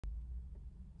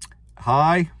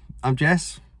Hi, I'm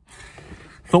Jess.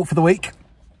 Thought for the week.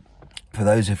 For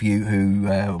those of you who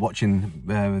are watching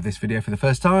this video for the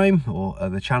first time or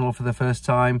the channel for the first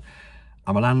time,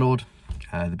 I'm a landlord.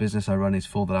 The business I run is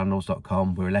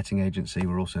forthelandlords.com. We're a letting agency.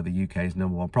 We're also the UK's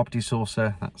 #1 property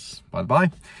sourcer. That's by the by.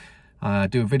 I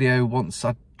do a video once.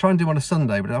 I try and do one on a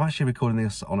Sunday, but I'm actually recording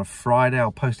this on a Friday.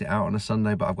 I'll post it out on a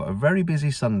Sunday, but I've got a very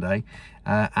busy Sunday.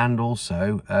 And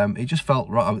also, it just felt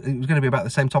right. It was going to be about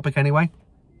the same topic anyway.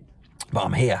 But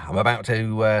I'm here. I'm about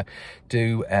to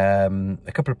do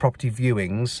a couple of property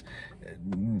viewings.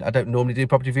 I don't normally do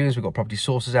property viewings. We've got property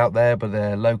sources out there, but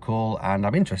they're local and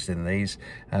I'm interested in these.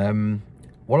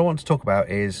 What I want to talk about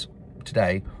is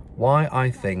today why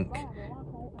I think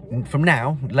from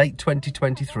now, late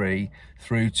 2023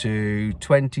 through to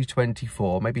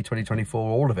 2024, maybe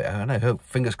 2024, all of it, I don't know,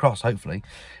 fingers crossed, hopefully,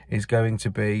 is going to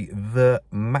be the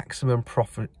maximum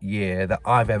profit year that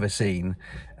I've ever seen,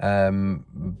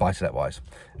 buy-to-let wise.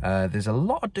 There's a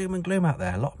lot of doom and gloom out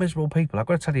there, a lot of miserable people. I've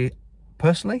got to tell you,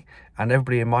 personally, and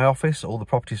everybody in my office, all the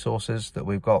property sources that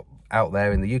we've got out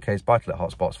there in the UK's buy-to-let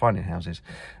hotspots, finding houses,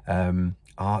 they've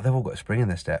all got a spring in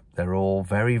their step. They're all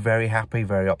very, very happy,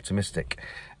 very optimistic.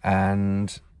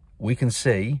 And we can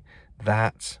see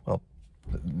that, well,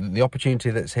 the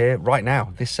opportunity that's here right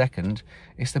now, this second,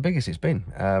 it's the biggest it's been.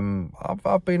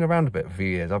 I've been around a bit for a few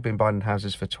years. I've been buying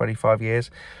houses for 25 years.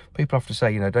 People often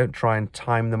say, you know, don't try and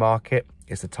time the market.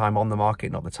 It's the time on the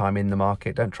market, not the time in the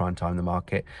market. Don't try and time the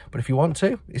market. But if you want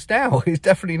to, it's now. It's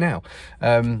definitely now.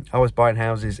 I was buying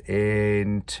houses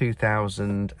in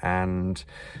 2000 and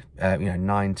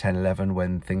 9, 10, 11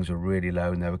 when things were really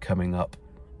low and they were coming up.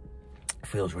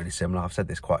 Feels really similar. I've said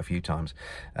this quite a few times.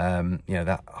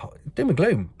 That doom and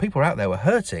gloom. People out there were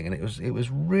hurting, and it was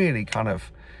really kind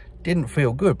of didn't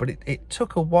feel good. But it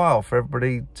took a while for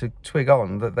everybody to twig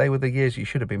on that they were the years you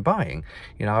should have been buying.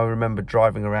 You know, I remember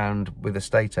driving around with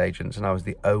estate agents, and I was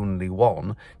the only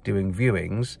one doing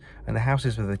viewings, and the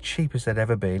houses were the cheapest they'd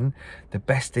ever been, the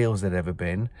best deals they'd ever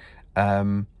been.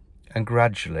 And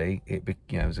gradually,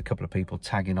 there was a couple of people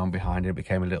tagging on behind it. It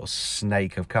became a little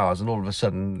snake of cars, and all of a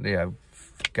sudden,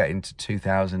 getting to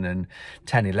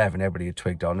 2010, 11, everybody had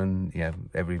twigged on, and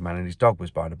every man and his dog was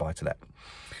buying a buy-to-let.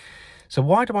 So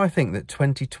why do I think that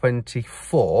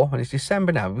 2024, and it's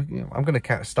December now, I'm going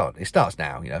to start. It starts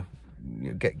now.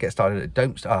 Get started.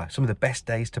 Some of the best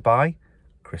days to buy.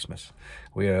 Christmas.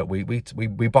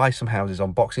 We buy some houses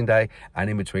on Boxing Day and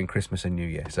in between Christmas and New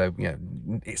Year. So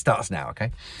it starts now.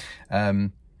 Okay.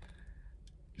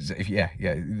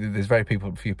 There's very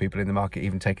few people in the market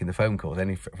even taking the phone calls.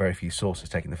 Very few sources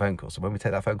taking the phone calls. So when we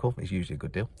take that phone call, it's usually a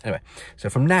good deal. Anyway, so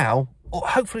from now,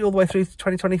 hopefully all the way through to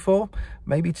 2024,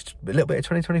 maybe a little bit of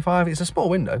 2025. It's a small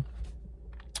window.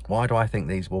 Why do I think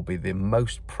these will be the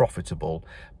most profitable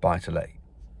buy-to-let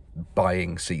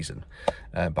buying season,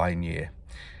 buying year?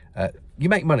 You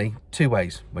make money two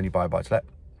ways when you buy a buy-to-let.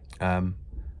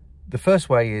 The first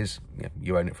way is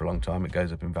you own it for a long time, it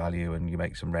goes up in value and you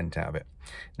make some rent out of it.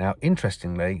 Now,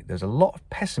 interestingly, there's a lot of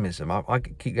pessimism. I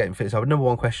keep getting fit. So our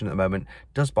 #1 question at the moment,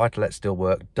 does buy-to-let still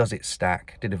work? Does it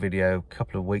stack? Did a video a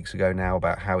couple of weeks ago now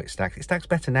about how it stacks. It stacks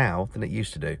better now than it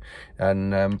used to do.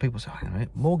 And people say,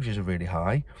 mortgages are really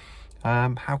high.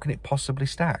 How can it possibly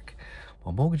stack?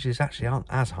 Well, mortgages actually aren't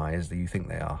as high as you think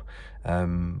they are.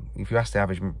 If you ask the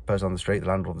average person on the street, the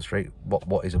landlord on the street,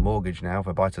 what is a mortgage now for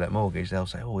a buy-to-let mortgage, they'll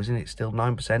say, isn't it still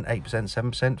 9%, 8%,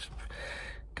 7%?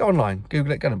 Go online,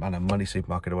 Google it, go to a money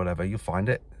supermarket or whatever, you'll find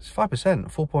it. It's 5%,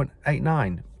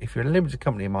 4.89. If you're a limited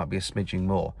company, it might be a smidging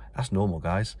more. That's normal,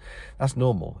 guys. That's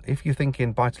normal. If you're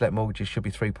thinking buy-to-let mortgages should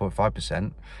be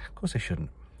 3.5%, of course they shouldn't.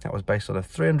 That was based on a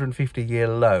 350-year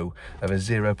low of a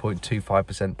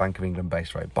 0.25% Bank of England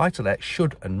base rate. Buy-to-let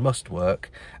should and must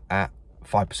work at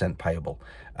 5% payable.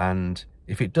 And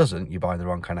if it doesn't, you buy the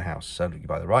wrong kind of house. So you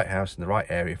buy the right house in the right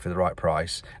area for the right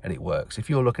price, and it works.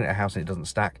 If you're looking at a house and it doesn't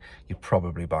stack, you're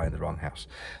probably buying the wrong house.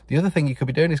 The other thing you could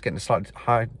be doing is getting a slightly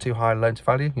too high loan to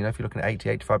value. If you're looking at 80,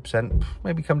 85%,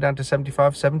 maybe come down to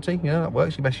 75, 70. That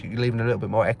works. You're leaving a little bit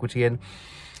more equity in.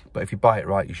 But if you buy it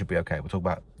right, you should be okay. We'll talk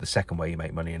about the second way you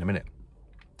make money in a minute.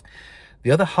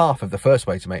 The other half of the first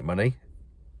way to make money,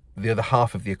 the other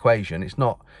half of the equation, it's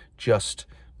not just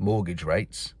mortgage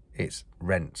rates, it's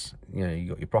rents. You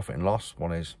got your profit and loss.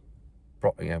 One is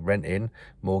rent in,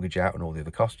 mortgage out, and all the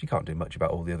other costs. You can't do much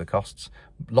about all the other costs.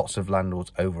 Lots of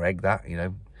landlords over-egg that,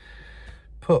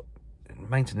 put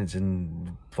maintenance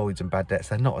and voids and bad debts,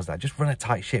 they're not as that. Just run a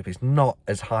tight ship. It's not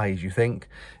as high as you think.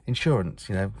 Insurance,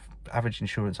 average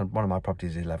insurance on one of my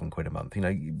properties is 11 quid a month.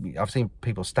 I've seen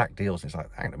people stack deals and it's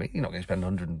like, hang on a minute, you're not going to spend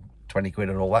 100 20 quid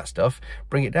and all that stuff,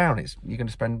 bring it down. You're going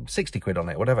to spend 60 quid on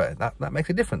it, whatever. That makes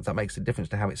a difference. That makes a difference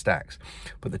to how it stacks.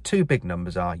 But the two big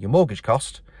numbers are your mortgage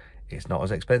cost. It's not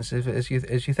as expensive as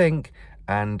you think,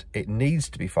 and it needs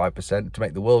to be 5% to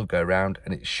make the world go round,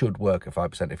 and it should work at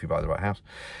 5% if you buy the right house.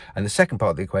 And the second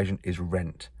part of the equation is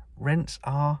rent. Rents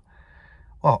are,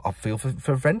 well, I feel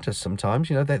for renters sometimes,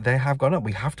 you know, they have gone up.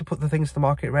 We have to put the things to the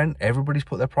market rent. Everybody's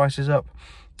put their prices up.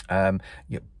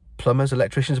 Plumbers,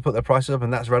 electricians have put their prices up,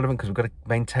 and that's relevant because we've got to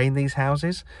maintain these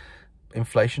houses.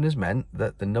 Inflation has meant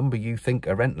that the number you think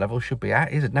a rent level should be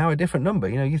at is now a different number.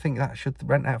 You know, you think that should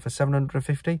rent out for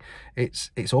 750.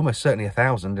 It's almost certainly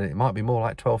 1,000, and it might be more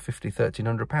like 1,250,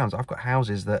 1,300 pounds. I've got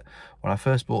houses that when I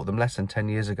first bought them less than 10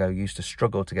 years ago used to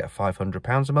struggle to get 500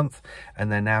 pounds a month, and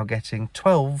they're now getting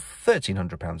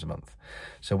 1,300 pounds a month.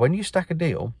 So when you stack a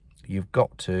deal, you've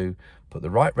got to put the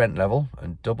right rent level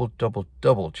and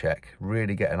double check,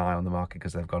 really get an eye on the market,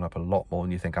 because they've gone up a lot more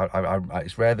than you think.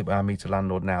 It's rare that I meet a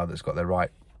landlord now that's got their right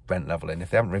rent level in, if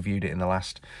they haven't reviewed it in the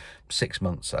last 6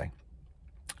 months, say,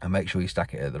 and make sure you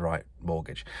stack it at the right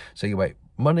mortgage. So you make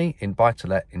money in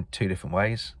buy-to-let in two different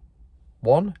ways.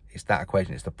 One is that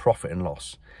equation, it's the profit and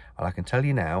loss. And I can tell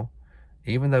you now,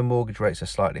 even though mortgage rates are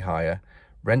slightly higher,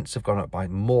 rents have gone up by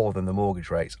more than the mortgage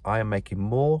rates. I am making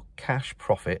more cash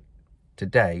profit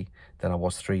today than I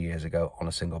was 3 years ago on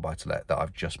a single buy-to-let that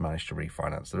I've just managed to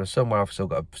refinance. There are some where I've still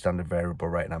got a standard variable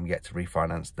rate and I'm yet to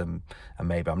refinance them, and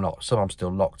maybe I'm not. Some I'm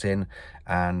still locked in,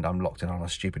 and I'm locked in on a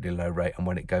stupidly low rate, and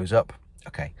when it goes up,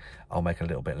 okay, I'll make a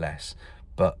little bit less,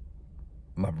 but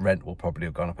my rent will probably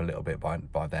have gone up a little bit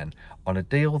by then. On a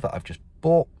deal that I've just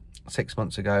bought 6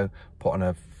 months ago, put on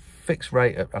a fixed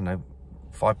rate at, I don't know,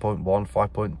 5.1,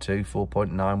 5.2,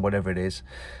 4.9, whatever it is,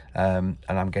 and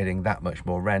I'm getting that much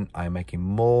more rent, I'm making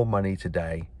more money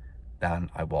today than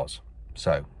I was.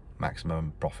 So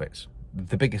maximum profits,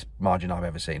 the biggest margin I've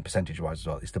ever seen, percentage wise as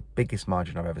well. It's the biggest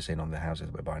margin I've ever seen on the houses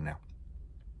that we're buying now.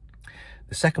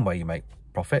 The second way you make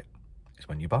profit is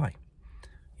when you buy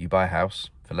a house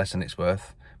for less than it's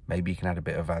worth. Maybe you can add a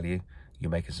bit of value.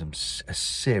 You're making a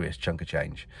serious chunk of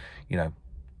change, you know,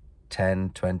 10,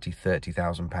 20,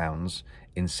 30,000 pounds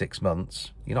in 6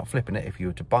 months. You're not flipping it. If you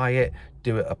were to buy it,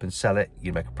 do it up and sell it,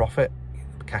 you make a profit.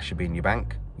 Cash should be in your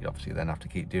bank. You obviously then have to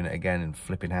keep doing it again, and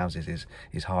flipping houses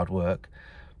is hard work.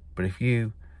 But if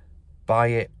you buy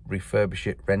it, refurbish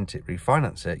it, rent it,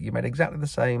 refinance it, you made exactly the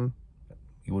same.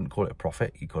 You wouldn't call it a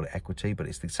profit, you call it equity, but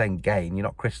it's the same gain. You're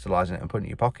not crystallizing it and putting it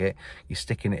in your pocket. You're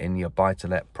sticking it in your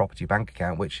buy-to-let property bank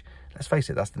account, which, let's face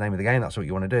it, that's the name of the game. That's what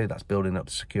you want to do. That's building up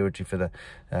the security for the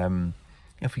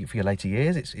you know, for your later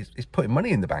years. It's putting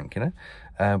money in the bank, you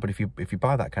know. But if you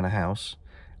buy that kind of house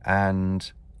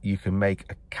and you can make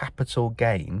a capital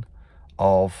gain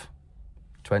of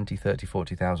 20, 30,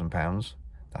 40,000 pounds,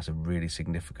 that's a really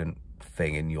significant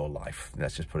thing in your life.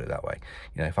 Let's just put it that way.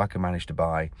 You know, if I can manage to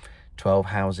buy 12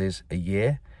 houses a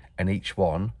year, and each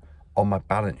one on my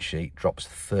balance sheet drops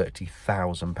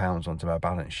 30,000 pounds onto my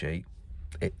balance sheet,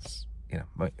 it's, you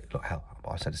know, look, hell,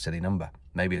 I said a silly number.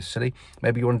 Maybe it's silly.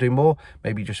 Maybe you want to do more.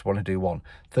 Maybe you just want to do one.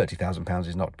 30,000 pounds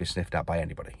is not to be sniffed at by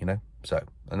anybody, you know. So,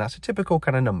 and that's a typical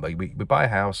kind of number. We buy a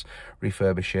house,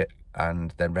 refurbish it,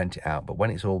 and then rent it out. But when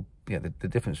it's all, you know, the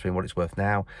difference between what it's worth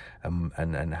now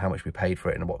and how much we paid for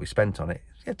it and what we spent on it,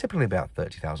 yeah, typically about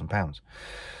 30,000 pounds.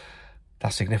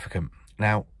 That's significant.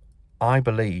 Now, I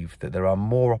believe that there are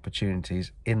more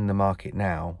opportunities in the market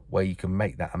now where you can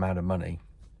make that amount of money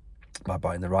by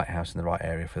buying the right house in the right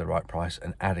area for the right price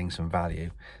and adding some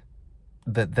value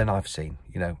than I've seen.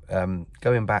 You know,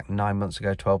 going back 9 months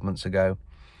ago, 12 months ago,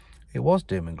 it was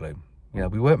doom and gloom. You know,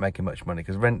 we weren't making much money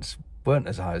because rents weren't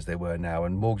as high as they were now,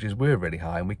 and mortgages were really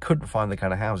high, and we couldn't find the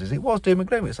kind of houses. It was doom and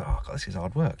gloom. It's like, oh God, this is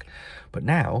hard work. But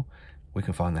now we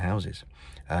can find the houses.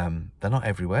 They're not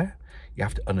everywhere. You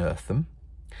have to unearth them.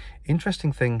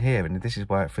 Interesting thing here, and this is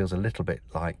why it feels a little bit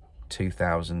like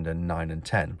 2009 and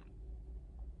 10.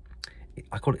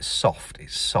 I call it soft.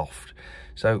 It's soft.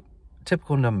 So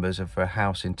typical numbers of a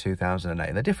house in 2008,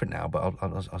 and they're different now, but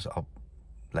I'll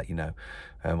let you know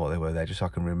what they were there, just so I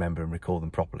can remember and recall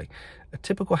them properly. A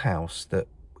typical house that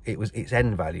its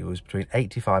end value was between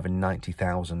 85 and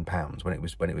 90,000 pounds when it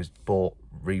was bought,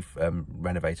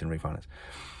 renovated and refinanced,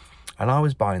 and I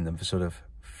was buying them for sort of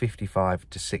 55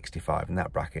 to 65 in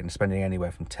that bracket, and spending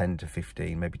anywhere from 10 to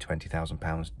 15, maybe 20,000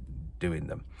 pounds doing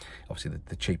them. Obviously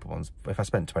the cheaper ones, if I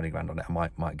spent 20 grand on it, I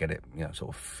might get it, you know,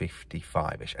 sort of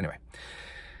 55-ish. Anyway,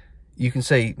 you can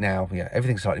see now, yeah,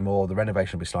 everything's slightly more, the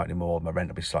renovation will be slightly more, my rent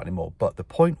will be slightly more. But the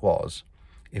point was,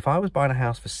 if I was buying a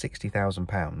house for 60,000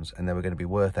 pounds and they were going to be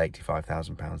worth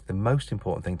 85,000 pounds, the most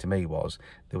important thing to me was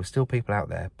there were still people out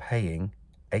there paying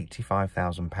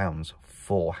 £85,000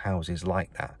 for houses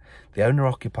like that. The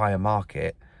owner-occupier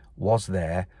market was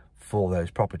there for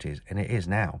those properties, and it is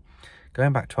now.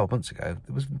 Going back 12 months ago,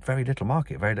 there was very little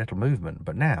market, very little movement,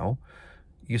 but now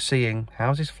you're seeing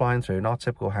houses flying through, and our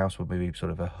typical house would be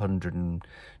sort of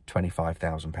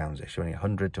 £125,000-ish, only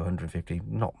 100 to 150,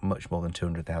 not much more than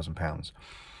 £200,000.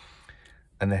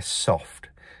 And they're soft.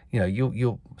 You know,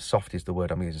 you're soft is the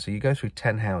word I'm using. So you go through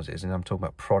 10 houses, and I'm talking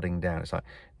about prodding down. It's like,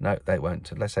 no, they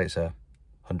won't. Let's say it's a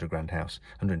 100 grand house,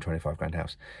 125 grand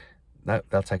house. No,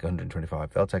 they'll take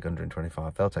 125. They'll take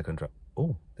 125. They'll take 100.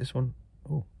 Oh, this one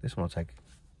will take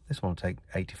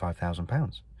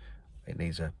 £85,000. It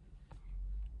needs a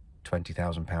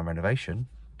 £20,000 renovation.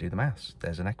 Do the maths.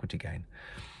 There's an equity gain.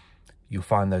 You'll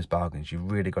find those bargains. You've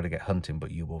really got to get hunting,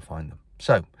 but you will find them.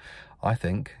 So I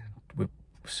think we're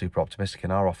super optimistic in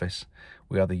our office.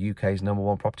 We are the UK's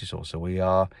 #1 property source. So we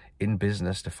are in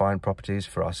business to find properties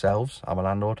for ourselves. I'm a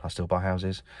landlord. I still buy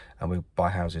houses, and we buy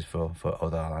houses for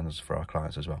other landlords, for our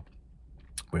clients as well.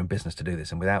 We're in business to do this,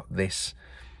 and without this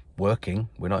working,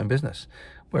 we're not in business.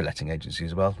 We're a letting agency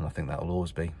as well, and I think that will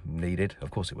always be needed. Of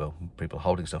course it will. People are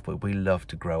holding stuff, but we love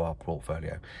to grow our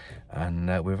portfolio, and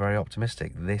we're very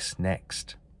optimistic. This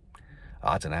next,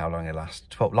 I don't know how long it lasts.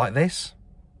 12 like this,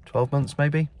 12 months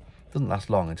maybe. Doesn't last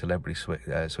long until everybody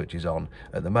switches on.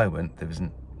 At the moment, there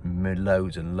isn't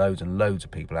loads and loads and loads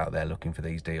of people out there looking for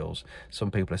these deals. Some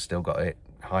people have still got it,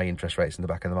 high interest rates in the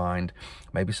back of the mind.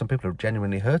 Maybe some people are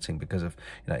genuinely hurting because of,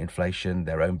 you know, inflation,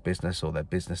 their own business or their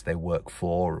business they work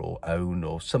for or own,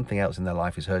 or something else in their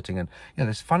life is hurting. And, you know,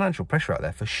 there's financial pressure out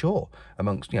there for sure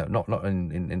amongst, you know, not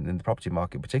in the property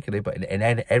market particularly, but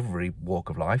in every walk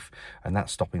of life, and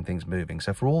that's stopping things moving.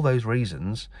 So for all those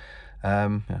reasons, I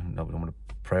don't want to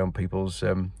prey on people's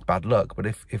bad luck, but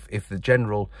if the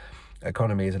general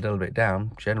economy is a little bit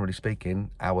down, generally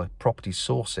speaking, our property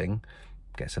sourcing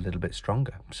gets a little bit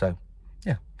stronger. So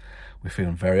yeah, we're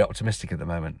feeling very optimistic at the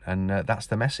moment, and that's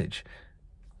the message.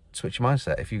 Switch your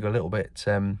mindset. If you go a little bit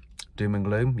doom and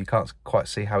gloom, you can't quite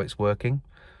see how it's working,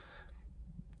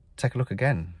 take a look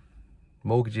again.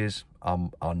 Mortgages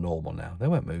are normal now. They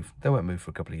won't move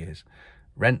for a couple of years.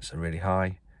 Rents are really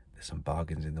high. There's some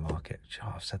bargains in the market.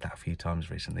 Oh, I've said that a few times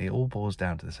recently. It all boils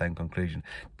down to the same conclusion.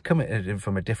 Come at it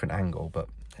from a different angle, but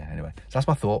yeah, anyway. So that's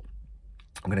my thought.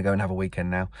 I'm going to go and have a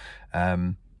weekend now.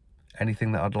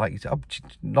 Anything that I'd like you to...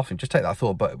 nothing, just take that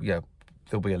thought, but, you know,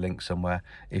 there'll be a link somewhere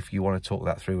if you want to talk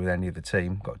that through with any of the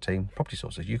team. Got a team, property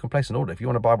sources. You can place an order. If you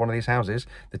want to buy one of these houses,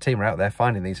 the team are out there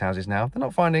finding these houses now. They're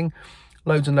not finding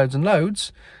loads and loads and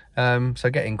loads, so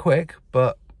get in quick,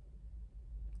 but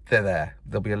they're there.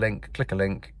 There'll be a link, click a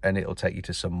link, and it'll take you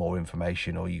to some more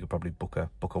information, or you could probably book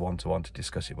a one-to-one to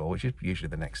discuss it more, which is usually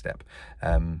the next step.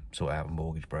 Sort out a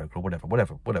mortgage broker or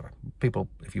whatever. People,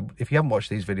 if you haven't watched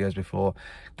these videos before,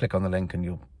 click on the link and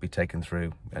you'll be taken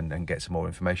through and get some more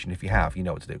information. If you have, you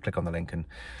know what to do. Click on the link and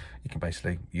you can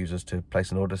basically use us to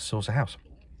place an order to source a house.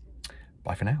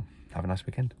 Bye for now. Have a nice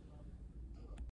weekend.